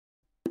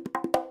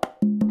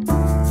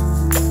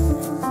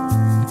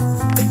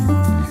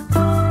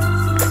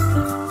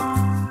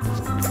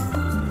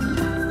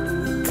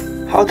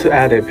How to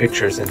edit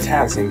pictures and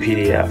text in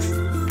PDF.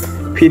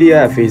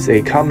 PDF is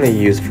a commonly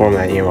used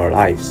format in our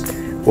lives.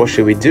 What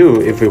should we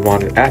do if we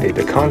want to edit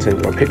the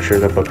content or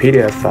pictures of a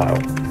PDF file?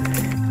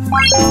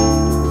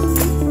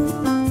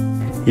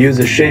 Use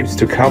the shapes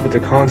to cover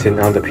the content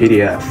on the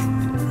PDF.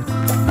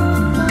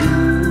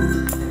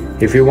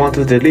 If you want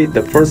to delete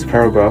the first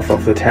paragraph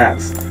of the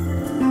text,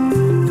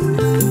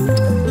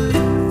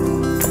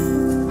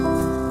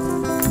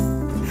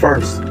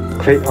 first,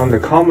 click on the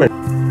common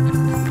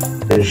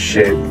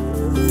shape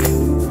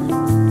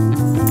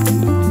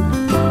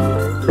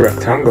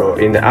rectangle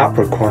in the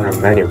upper corner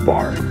menu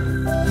bar.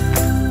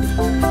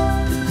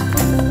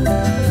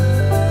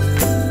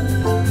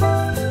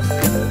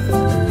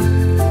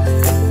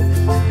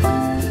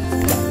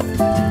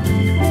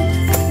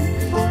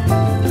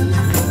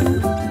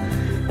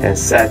 And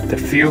set the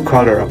fill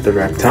color of the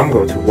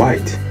rectangle to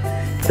white,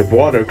 the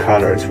border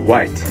color to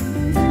white.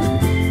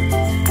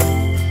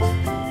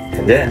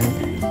 And then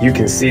you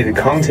can see the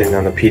content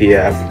on the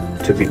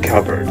PDF to be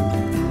covered.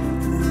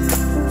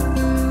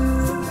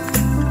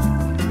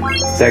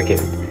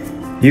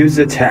 Second, use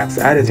the text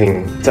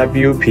editing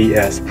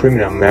WPS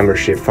Premium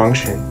membership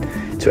function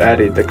to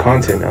edit the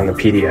content on the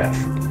PDF.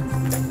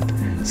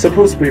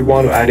 Suppose we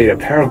want to edit a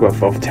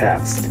paragraph of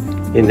text.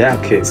 In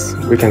that case,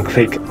 we can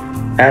click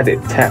Edit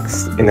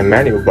Text in the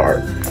menu bar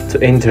to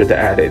enter the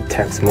Edit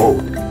Text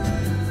mode.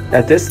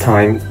 At this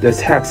time, the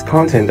text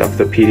content of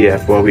the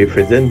PDF will be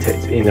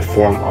presented in the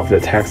form of the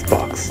text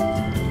box.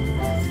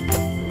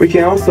 We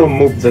can also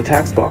move the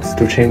text box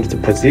to change the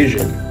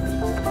position.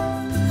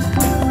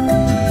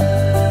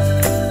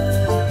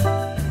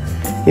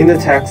 In the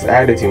text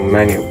editing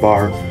menu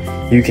bar,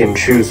 you can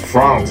choose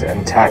font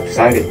and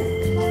typesetting.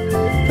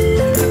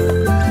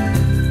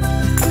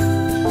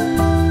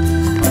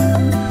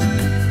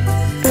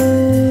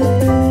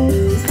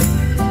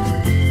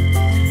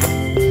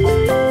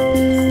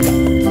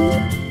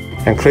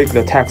 And click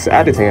the text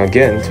editing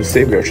again to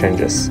save your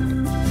changes.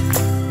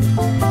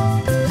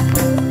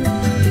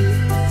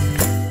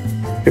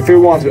 If you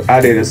want to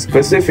edit a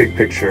specific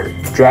picture,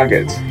 drag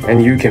it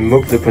and you can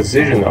move the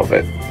position of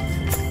it.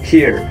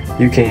 Here,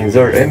 you can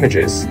insert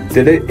images,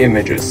 delete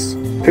images,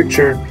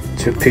 picture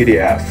to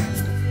PDF.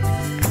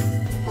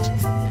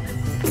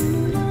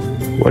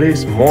 What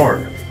is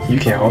more, you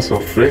can also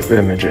flip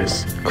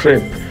images,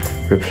 clip,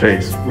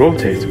 replace,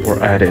 rotate,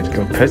 or edit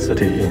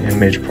opacity in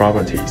image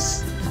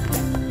properties.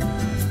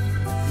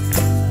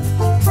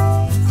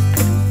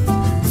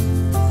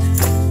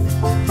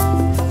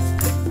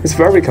 It's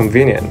very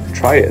convenient.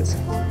 Try it.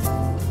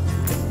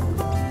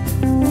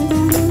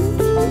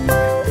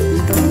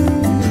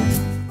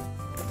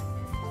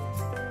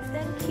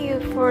 Thank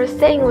you for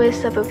staying with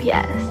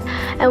WPS,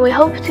 and we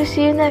hope to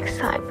see you next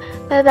time.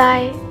 Bye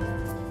bye.